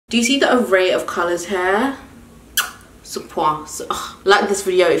Do you see the array of colors here? Like this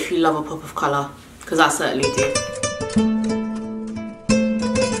video if you love a pop of color, because I certainly do.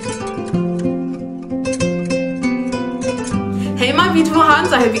 Hey my beautiful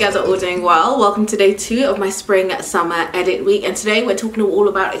hands, I hope you guys are all doing well. Welcome to day 2 of my spring summer edit week, and today we're talking all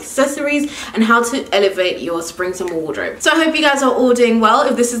about accessories and how to elevate your spring summer wardrobe. So I hope you guys are all doing well.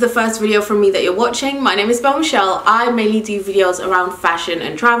 If this is the first video from me that you're watching, my name is Michelle. I mainly do videos around fashion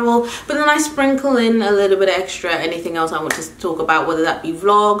and travel, but then I sprinkle in a little bit extra anything else I want to talk about, whether that be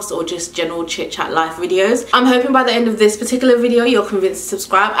vlogs or just general chit chat life videos. I'm hoping by the end of this particular video you're convinced to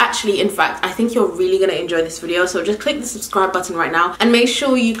subscribe. Actually, in fact, I think you're really going to enjoy this video, so just click the subscribe button right now and make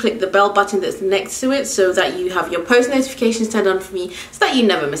sure you click the bell button that's next to it so that you have your post notifications turned on for me so that you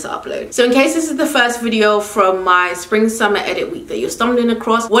never miss an upload. So in case this is the first video from my spring summer edit week that you're stumbling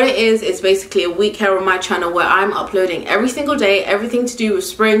across, what it is basically a week here on my channel where I'm uploading every single day, everything to do with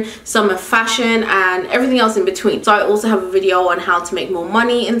spring summer fashion and everything else in between. So I also have a video on how to make more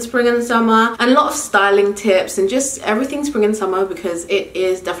money in spring and summer and a lot of styling tips and just everything spring and summer, because it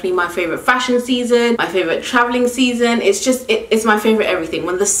is definitely my favorite fashion season, my favorite traveling season. It's my favorite everything.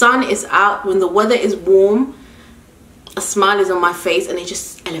 When the sun is out, when the weather is warm, a smile is on my face and it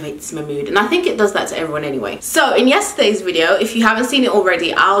just elevates my mood, and I think it does that to everyone anyway. So in yesterday's video, if you haven't seen it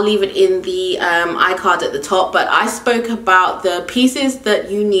already, I'll leave it in the iCard at the top, but I spoke about the pieces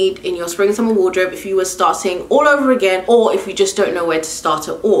that you need in your spring summer wardrobe if you were starting all over again, or if you just don't know where to start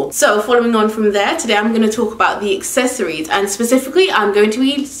at all. So following on from there, today I'm going to talk about the accessories, and specifically I'm going to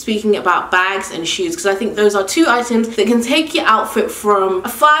be speaking about bags and shoes, because I think those are two items that can take your outfit from a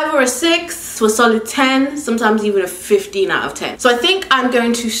 5 or a 6 to a solid 10, sometimes even a 15 out of 10. So I think I'm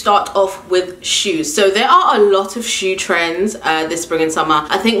going to start off with shoes. So there are a lot of shoe trends this spring and summer.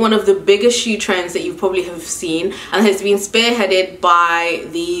 I think one of the biggest shoe trends that you probably have seen and has been spearheaded by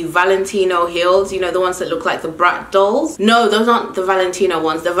the Valentino heels, you know, the ones that look like the Brat dolls. No, those aren't the Valentino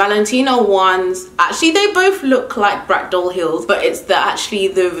ones. The Valentino ones, actually they both look like Brat doll heels, but it's actually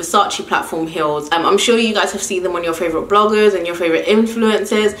the Versace platform heels. I'm sure you guys have seen them on your favorite bloggers and your favorite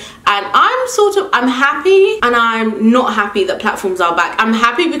influencers, and I'm happy and I'm not happy that platforms are back. I'm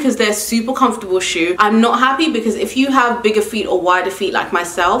happy because they're super comfortable shoe. I'm not happy because if you have bigger feet or wider feet like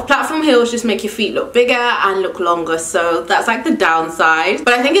myself, platform heels just make your feet look bigger and look longer, so that's like the downside.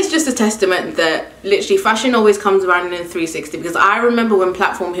 But I think it's just a testament that literally fashion always comes around in 360, because I remember when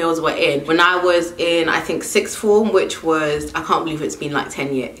platform heels were in, when I was in, I think, 6th form, which was, I can't believe it's been like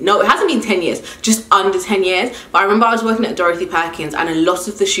 10 years. No, it hasn't been 10 years, just under 10 years. But I remember I was working at Dorothy Perkins and a lot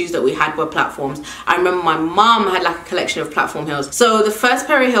of the shoes that we had were platforms. I remember my mom had like a collection of platform heels. So the first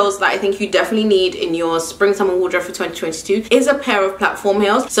pair of heels that I think you definitely need in your spring summer wardrobe for 2022 is a pair of platform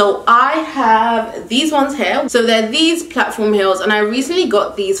heels. So I have these ones here. So they're these platform heels, and I recently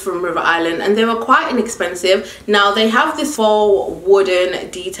got these from River Island and they were quite inexpensive. Now they have this faux wooden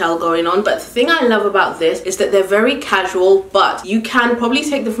detail going on, but the thing I love about this is that they're very casual, but you can probably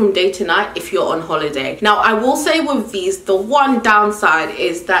take them from day to night if you're on holiday. Now I will say with these, the one downside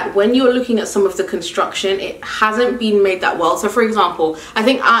is that when you're looking at some of the construction, it hasn't been made that well. So for example, I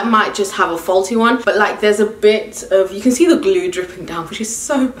think I might just have a faulty one, but like there's a bit of, you can see the glue dripping down, which is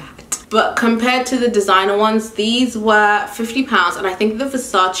so bad. But compared to the designer ones, these were £50, and I think the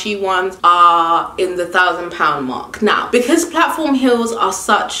Versace ones are in the £1,000 mark. Now, because platform heels are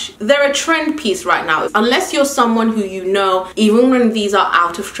they're a trend piece right now. Unless you're someone who you know, even when these are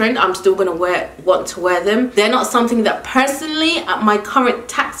out of trend, I'm still gonna want to wear them. They're not something that personally, at my current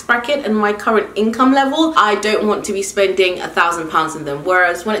tax bracket and my current income level, I don't want to be spending £1,000 in them.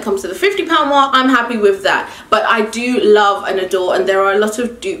 Whereas when it comes to the £50 mark, I'm happy with that. But I do love and adore, and there are a lot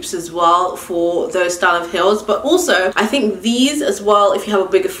of dupes as well for those style of heels. But also I think these as well, if you have a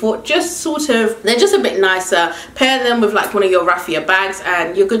bigger foot, they're just a bit nicer. Pair them with like one of your raffia bags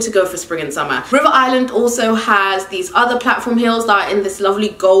and you're good to go for spring and summer. River Island also has these other platform heels that are in this lovely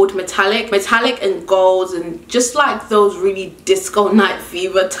gold metallic and golds, and just like those really disco night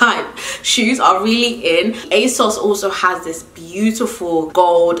fever type shoes are really in. ASOS also has this beautiful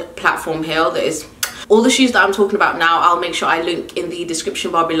gold platform heel that is All the shoes that I'm talking about now, I'll make sure I link in the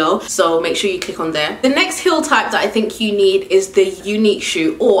description bar below, so make sure you click on there. The next heel type that I think you need is the unique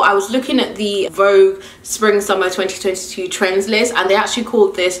shoe, or I was looking at the Vogue Spring Summer 2022 trends list, and they actually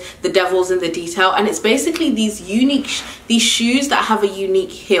called this the Devils in the Detail, and it's basically these shoes that have a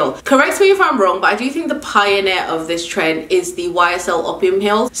unique heel. Correct me if I'm wrong, but I do think the pioneer of this trend is the YSL Opium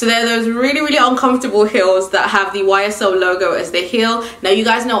heels. So they're those really uncomfortable heels that have the YSL logo as the heel. Now you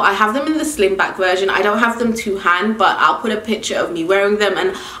guys know I have them in the slim back version. I I don't have them to hand, but I'll put a picture of me wearing them,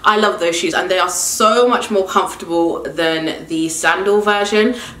 and I love those shoes and they are so much more comfortable than the sandal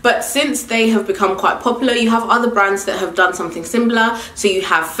version. But since they have become quite popular, you have other brands that have done something similar. So you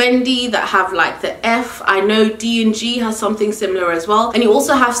have Fendi that have like the F. I know D&G has something similar as well, and you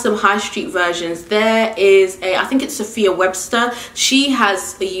also have some high street versions. There is a, I think it's Sophia Webster. She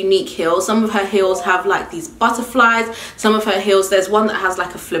has a unique heel. Some of her heels have like these butterflies. Some of her heels, there's one that has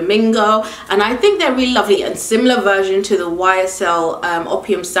like a flamingo, and I think they're really lovely, and similar version to the YSL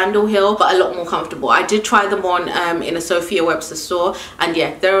Opium sandal heel, but a lot more comfortable. I did try them on in a Sophia Webster store, and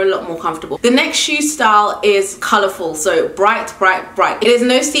yeah, they're a lot more comfortable. The next shoe style is colorful, so bright, bright, bright. It is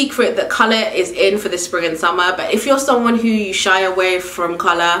no secret that color is in for this spring and summer, but if you're someone who you shy away from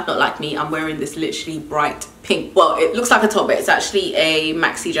color, not like me, I'm wearing this literally bright pink. Well, it looks like a top, but it's actually a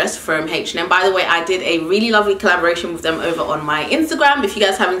maxi dress from H&M. By the way, I did a really lovely collaboration with them over on my Instagram. If you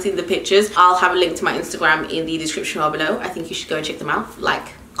guys haven't seen the pictures, I'll have a link to my Instagram in the description bar below. I think you should go and check them out, like,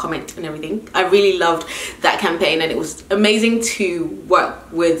 comment and everything. I really loved that campaign, and it was amazing to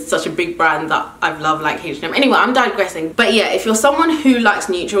work with such a big brand that I've loved like H&M. Anyway, I'm digressing, but yeah, if you're someone who likes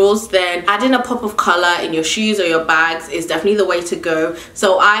neutrals, then adding a pop of color in your shoes or your bags is definitely the way to go.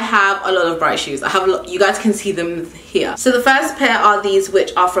 So I have a lot of bright shoes. I have a lot, you guys can see them here. So the first pair are these,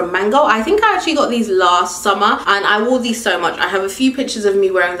 which are from Mango. I think I actually got these last summer and I wore these so much. I have a few pictures of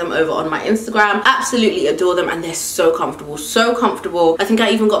me wearing them over on my Instagram. Absolutely adore them, and they're so comfortable, so comfortable. I think I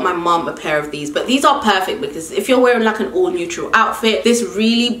even got my mum a pair of these, but these are perfect because if you're wearing like an all neutral outfit, this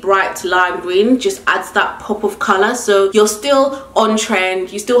really bright lime green just adds that pop of color, so you're still on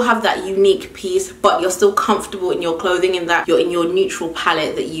trend, you still have that unique piece, but you're still comfortable in your clothing, in that you're in your neutral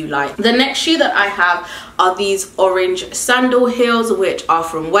palette that you like. The next shoe that I have are these orange sandal heels, which are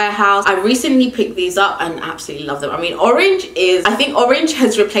from Warehouse. I recently picked these up and absolutely love them. I mean, orange is, I think orange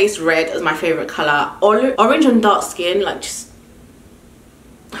has replaced red as my favorite color. Orange on dark skin, like just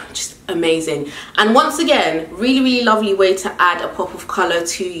amazing. And once again, really lovely way to add a pop of color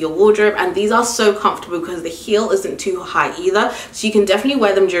to your wardrobe, and these are so comfortable because the heel isn't too high either, so you can definitely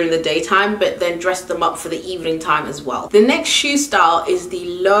wear them during the daytime but then dress them up for the evening time as well. The next shoe style is the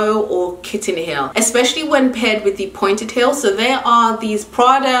low or kitten heel, especially when paired with the pointed heel. So there are these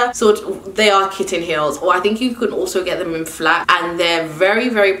Prada they are kitten heels, or I think you can also get them in flat, and they're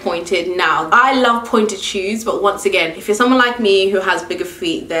very pointed. Now I love pointed shoes, but once again, if you're someone like me who has bigger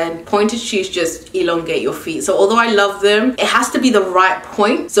feet, then pointed shoes just elongate your feet. So although I love them, it has to be the right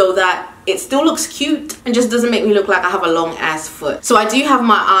point so that it still looks cute and just doesn't make me look like I have a long ass foot. So I do have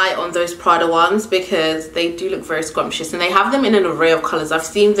my eye on those Prada ones because they do look very scrumptious, and they have them in an array of colors. I've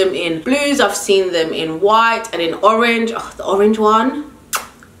seen them in blues, I've seen them in white and in orange. Oh, the orange one,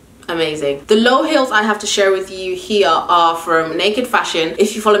 amazing. The low heels I have to share with you here are from Naked Fashion.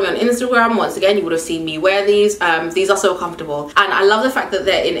 If you follow me on Instagram, once again, you would have seen me wear these. These are so comfortable, and I love the fact that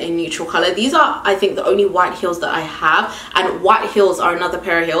they're in a neutral color. These are, I think, the only white heels that I have, and white heels are another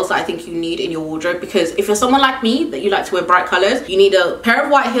pair of heels that I think you need in your wardrobe, because if you're someone like me that you like to wear bright colors, you need a pair of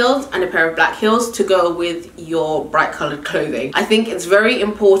white heels and a pair of black heels to go with your bright colored clothing. I think it's very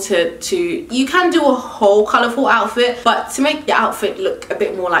important to, you can do a whole colorful outfit, but to make your outfit look a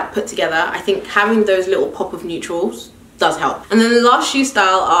bit more like put together, I think having those little pop of neutrals does help. And then the last shoe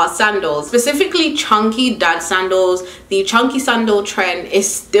style are sandals, specifically chunky dad sandals. The chunky sandal trend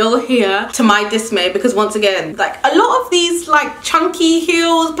is still here, to my dismay, because once again, like a lot of these like chunky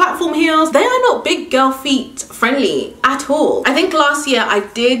heels, platform heels, they are not big girl feet friendly at all. I think last year I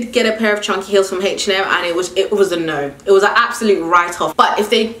did get a pair of chunky heels from H&M, and it was a no. It was an absolute write-off. But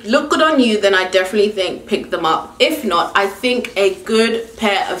if they look good on you, then I definitely think pick them up. If not, I think a good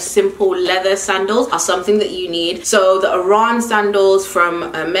pair of simple leather sandals are something that you need. So the Iran sandals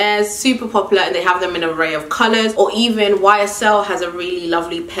from Hermes, super popular, and they have them in an array of colors. Or even YSL has a really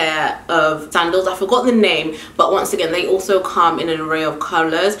lovely pair of sandals. I forgot the name, but once again, they also come in an array of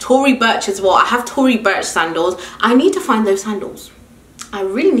colors. Tory Burch as well. I have Tory Burch sandals. I need to find those sandals. I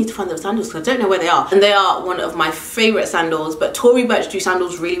really need to find those sandals because I don't know where they are, and they are one of my favorite sandals. But Tory Burch do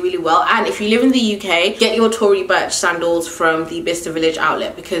sandals really well, and if you live in the UK, get your Tory Burch sandals from the Bicester Village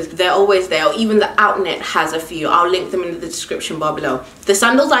outlet because they're always there, or even the outlet has a few. I'll link them in the description bar below. The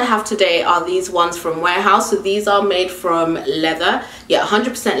sandals I have today are these ones from Warehouse. So these are made from leather, yeah,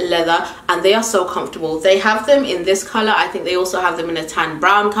 100% leather, and they are so comfortable. They have them in this color. I think they also have them in a tan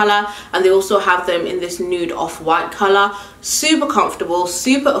brown color, and they also have them in this nude off-white color. super comfortable,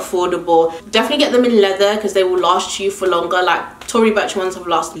 super affordable. Definitely get them in leather because they will last you for longer. Like Tory Burch ones have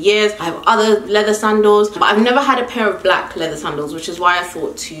lasted years. I have other leather sandals, but I've never had a pair of black leather sandals, which is why I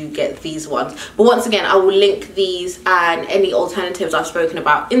thought to get these ones. But once again, I will link these and any alternatives I've spoken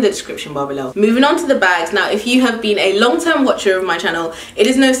about in the description bar below. Moving on to the bags. Now, if you have been a long-term watcher of my channel, it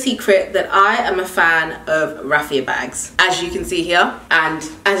is no secret that I am a fan of raffia bags, as you can see here and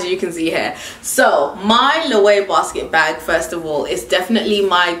as you can see here. So my Loewe basket bag, first of all, is definitely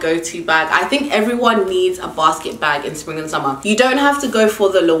my go-to bag. I think everyone needs a basket bag in spring and summer. You don't have to go for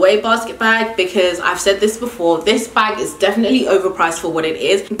the Loewe basket bag because I've said this before, this bag is definitely overpriced for what it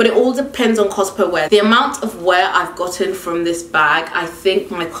is, but it all depends on cost per wear. The amount of wear I've gotten from this bag, I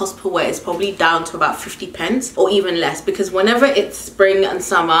think my cost per wear is probably down to about 50 pence or even less, because whenever it's spring and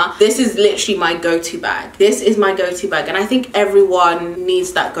summer, this is literally my go-to bag. This is my go-to bag, and I think everyone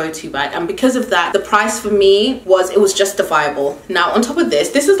needs that go-to bag, and because of that, the price for me was justifiable. Now on top of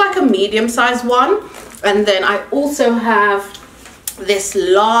this is like a medium-sized one, and then I also have this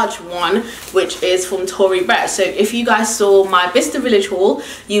large one, which is from Tory Burch. So if you guys saw my Bicester Village haul,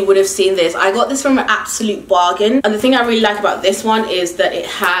 you would have seen this. I got this from an absolute bargain, and the thing I really like about this one is that it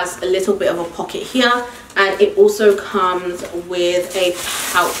has a little bit of a pocket here, and it also comes with a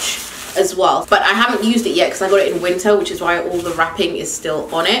pouch as well, but I haven't used it yet because I got it in winter, which is why all the wrapping is still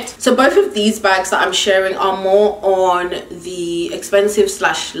on it. So both of these bags that I'm sharing are more on the expensive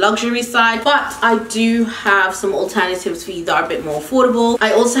 / luxury side, but I do have some alternatives for you that are a bit more affordable.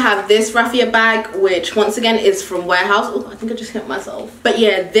 I also have this raffia bag, which once again is from Warehouse. Oh, I think I just hit myself. But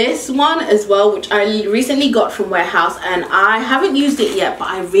yeah, this one as well, which I recently got from Warehouse, and I haven't used it yet, but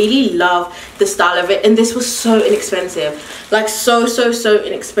I really love the style of it, and this was so inexpensive, like so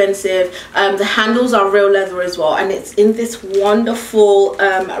inexpensive. The handles are real leather as well, and it's in this wonderful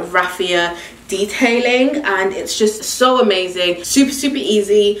raffia detailing, and it's just so amazing, super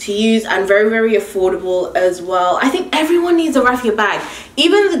easy to use and very affordable as well. I think everyone needs a raffia bag,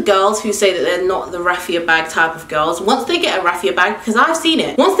 even the girls who say that they're not the raffia bag type of girls. Once they get a raffia bag, because I've seen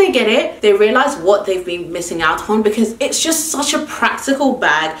it, once they get it, they realize what they've been missing out on, because it's just such a practical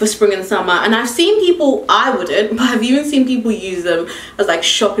bag for spring and summer. And I've seen people, I wouldn't, but I've even seen people use them as like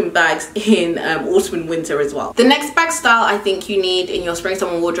shopping bags in autumn and winter as well. The next bag style I think you need in your spring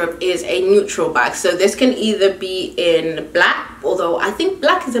summer wardrobe is a neutral bag. So this can either be in black, although I think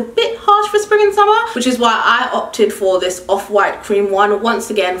black is a bit harsh for spring and summer, which is why I opted for this off-white cream one,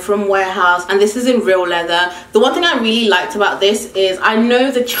 once again from Warehouse, and this is in real leather. The one thing I really liked about this is I know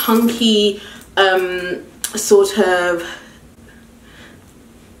the chunky sort of,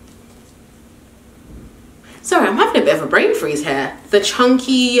 sorry, I'm having a bit of a brain freeze here. The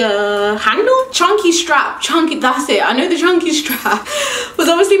chunky handle? Chunky strap. Chunky, that's it. I know the chunky strap was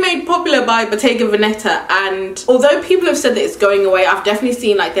obviously made popular by Bottega Veneta, and although people have said that it's going away, I've definitely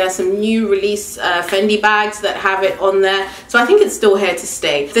seen like there are some new release Fendi bags that have it on there. So I think it's still here to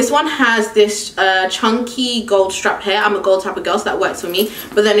stay. This one has this chunky gold strap here. I'm a gold type of girl, so that works for me.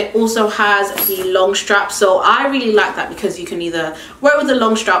 But then it also has the long strap. So I really like that because you can either wear it with the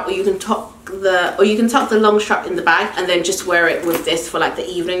long strap, or you can tuck the long strap in the bag and then just wear it with this for like the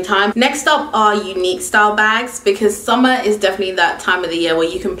evening time. Next up are unique style bags, because summer is definitely that time of the year where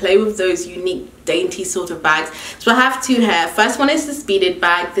you can play with those unique dainty sort of bags. So I have two here. First one is this beaded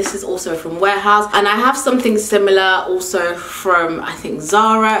bag. This is also from Warehouse, and I have something similar also from I think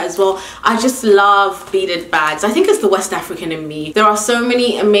Zara as well. I just love beaded bags. I think it's the West African in me. There are so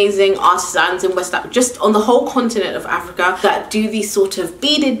many amazing artisans in just on the whole continent of Africa that do these sort of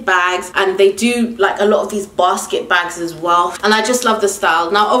beaded bags, and they do like a lot of these basket bags as well, and I just love the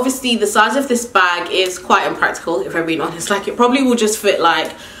style. Now obviously the size of this bag is quite impractical, if I'm being honest. Like it probably will just fit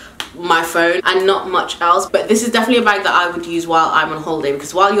like my phone and not much else, but this is definitely a bag that I would use while I'm on holiday,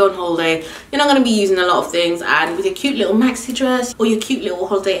 because while you're on holiday you're not going to be using a lot of things, and with your cute little maxi dress or your cute little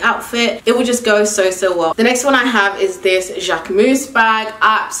holiday outfit, it will just go so well. The next one I have is this Jacquemus bag.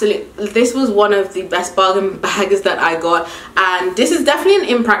 Absolutely, this was one of the best bargain bags that I got, and this is definitely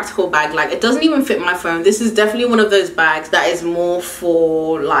an impractical bag. Like it doesn't even fit my phone. This is definitely one of those bags that is more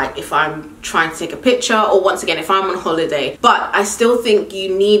for like if I'm trying to take a picture, or once again if I'm on holiday. But I still think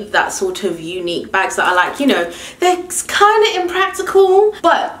you need that sort of unique bags that are like, you know, they're kind of impractical,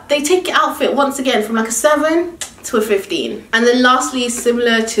 but they take your outfit once again from like a 7 to a 15. And then lastly,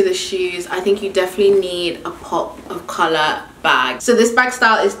 similar to the shoes, I think you definitely need a pop of color bag. So this bag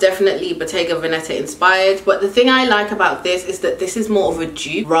style is definitely Bottega Veneta inspired, but the thing I like about this is that this is more of a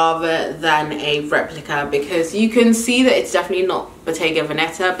dupe rather than a replica, because you can see that it's definitely not Bottega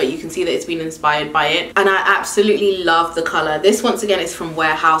Veneta, but you can see that it's been inspired by it, and I absolutely love the color. This once again is from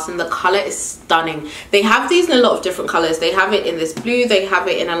Warehouse, and the color is stunning. They have these in a lot of different colors. They have it in this blue, they have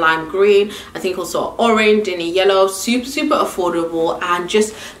it in a lime green, I think also orange, in a yellow. Super affordable, and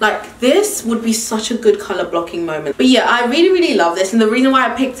just like this would be such a good color blocking moment. But yeah, I really love this, and the reason why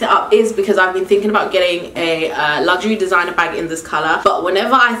I picked it up is because I've been thinking about getting a luxury designer bag in this color. But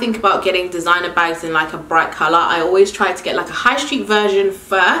whenever I think about getting designer bags in like a bright color, I always try to get like a high street version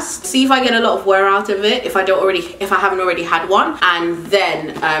first, see if I get a lot of wear out of it, if I haven't already had one, and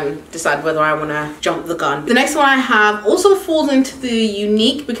then decide whether I want to jump the gun. The next one I have also falls into the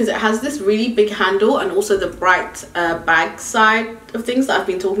unique because it has this really big handle and also the bright bag side of things that I've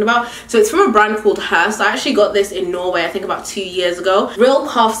been talking about. So it's from a brand called Hearst. I actually got this in Norway, I think about 2 years ago. Real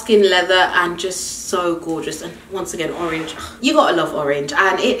calfskin leather and just so gorgeous, and once again orange. You gotta love orange,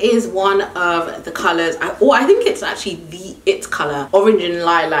 and it is one of the colors, I think it's actually the it color, orange and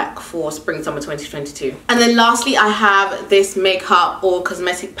lilac, for spring summer 2022. And then lastly I have this makeup or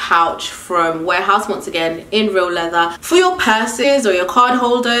cosmetic pouch from Warehouse, once again in real leather, for your purses or your card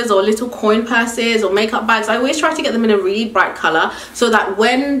holders or little coin purses or makeup bags. I always try to get them in a really bright color so that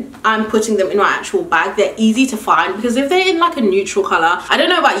when I'm putting them in my actual bag they're easy to find, because if they're in like a neutral color, I don't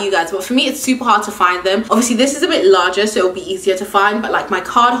know about you guys, but for me it's super hard to find them. Obviously this is a bit larger so it'll be easier to find, but like my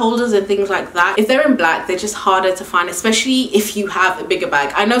card holders and things like that, if they're in black they're just harder to find, especially if you have a bigger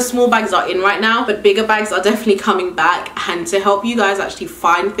bag. I know small bags are in right now, but bigger bags are definitely coming back, and to help you guys actually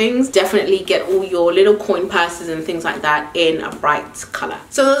find things, definitely get all your little coin purses and things like that in a bright color.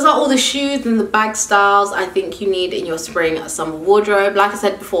 So those are all the shoes and the bag styles I think you need in your spring summer wardrobe. Like I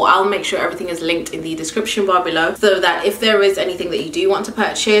said before, I'll make sure everything is linked in the description bar below, so that if there is anything that you do want to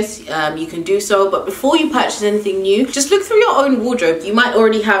purchase, you can do so. But before you purchase anything new, just look through your own wardrobe. You might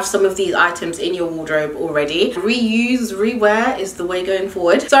already have some of these items in your wardrobe already. Reuse, rewear is the way going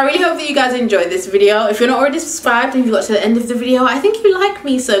forward. So I really hope that you guys enjoyed this video. If you're not already subscribed and you got to the end of the video, I think you like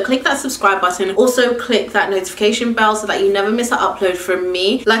me, so click that subscribe button. Also click that notification bell so that you never miss an upload from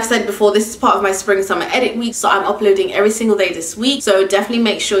me. Like I said before, this is part of my spring summer edit week, so I'm uploading every single day this week, so definitely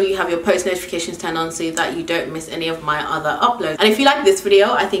make sure you have your post notifications turned on so that you don't miss any of my other uploads. And if you like this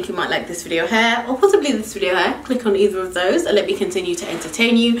video, I think you might like this video here, or possibly this video here. Click on either of those and let me continue to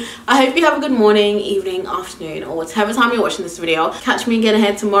entertain you. I hope you have a good morning, evening, afternoon, or whatever time you're watching this video. Catch me again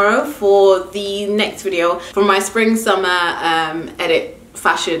ahead tomorrow for the next video from my spring summer edit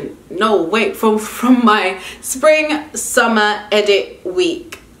fashion, no wait, from my spring summer edit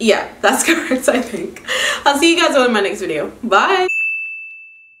week. Yeah, that's correct, I think. I'll see you guys all in my next video. Bye.